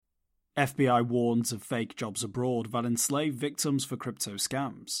FBI warns of fake jobs abroad that enslave victims for crypto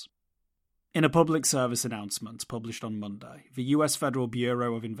scams. In a public service announcement published on Monday, the US Federal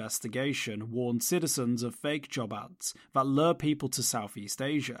Bureau of Investigation warned citizens of fake job ads that lure people to Southeast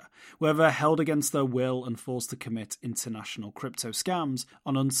Asia, where they're held against their will and forced to commit international crypto scams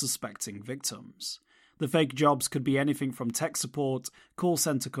on unsuspecting victims. The fake jobs could be anything from tech support, call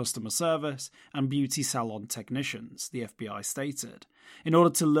center customer service, and beauty salon technicians, the FBI stated. In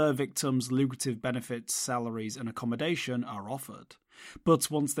order to lure victims, lucrative benefits, salaries, and accommodation are offered. But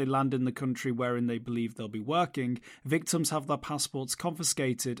once they land in the country wherein they believe they'll be working, victims have their passports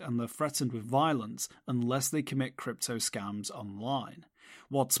confiscated and they're threatened with violence unless they commit crypto scams online.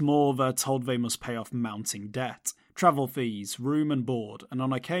 What's more, they're told they must pay off mounting debt, travel fees, room and board, and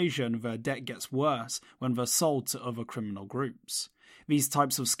on occasion their debt gets worse when they're sold to other criminal groups. These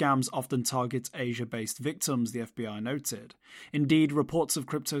types of scams often target Asia-based victims, the FBI noted. Indeed, reports of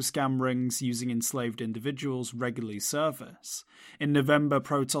crypto scam rings using enslaved individuals regularly surface. In November,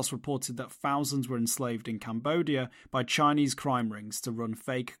 Protos reported that thousands were enslaved in Cambodia by Chinese crime rings to run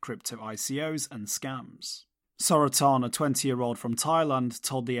fake crypto ICOs and scams. Sorotan, a 20-year-old from Thailand,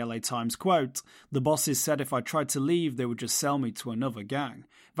 told the LA Times, quote, "The bosses said if I tried to leave, they would just sell me to another gang.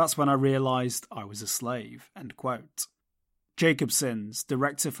 That's when I realised I was a slave," end quote. Jacob Sins,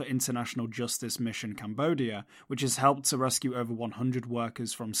 Director for International Justice Mission Cambodia, which has helped to rescue over 100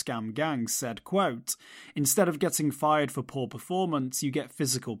 workers from scam gangs, said, quote, "Instead of getting fired for poor performance, you get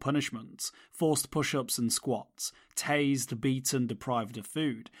physical punishments, forced push-ups and squats, tased, beaten, deprived of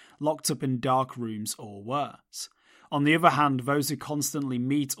food, locked up in dark rooms or worse. On the other hand, those who constantly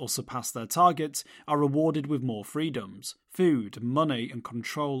meet or surpass their targets are rewarded with more freedoms, food, money and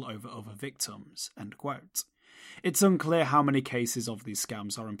control over other victims," end quote. It's unclear how many cases of these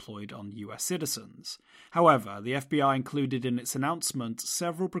scams are employed on US citizens. However, the FBI included in its announcement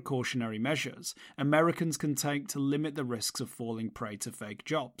several precautionary measures Americans can take to limit the risks of falling prey to fake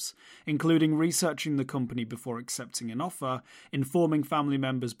jobs, including researching the company before accepting an offer, informing family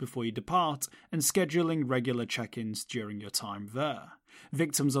members before you depart, and scheduling regular check-ins during your time there.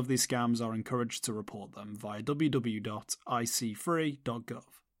 Victims of these scams are encouraged to report them via www.icfree.gov.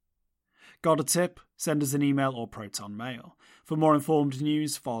 Got a tip? Send us an email or Proton Mail. For more informed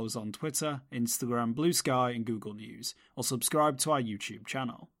news, follow us on Twitter, Instagram, Blue Sky and Google News, or subscribe to our YouTube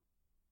channel.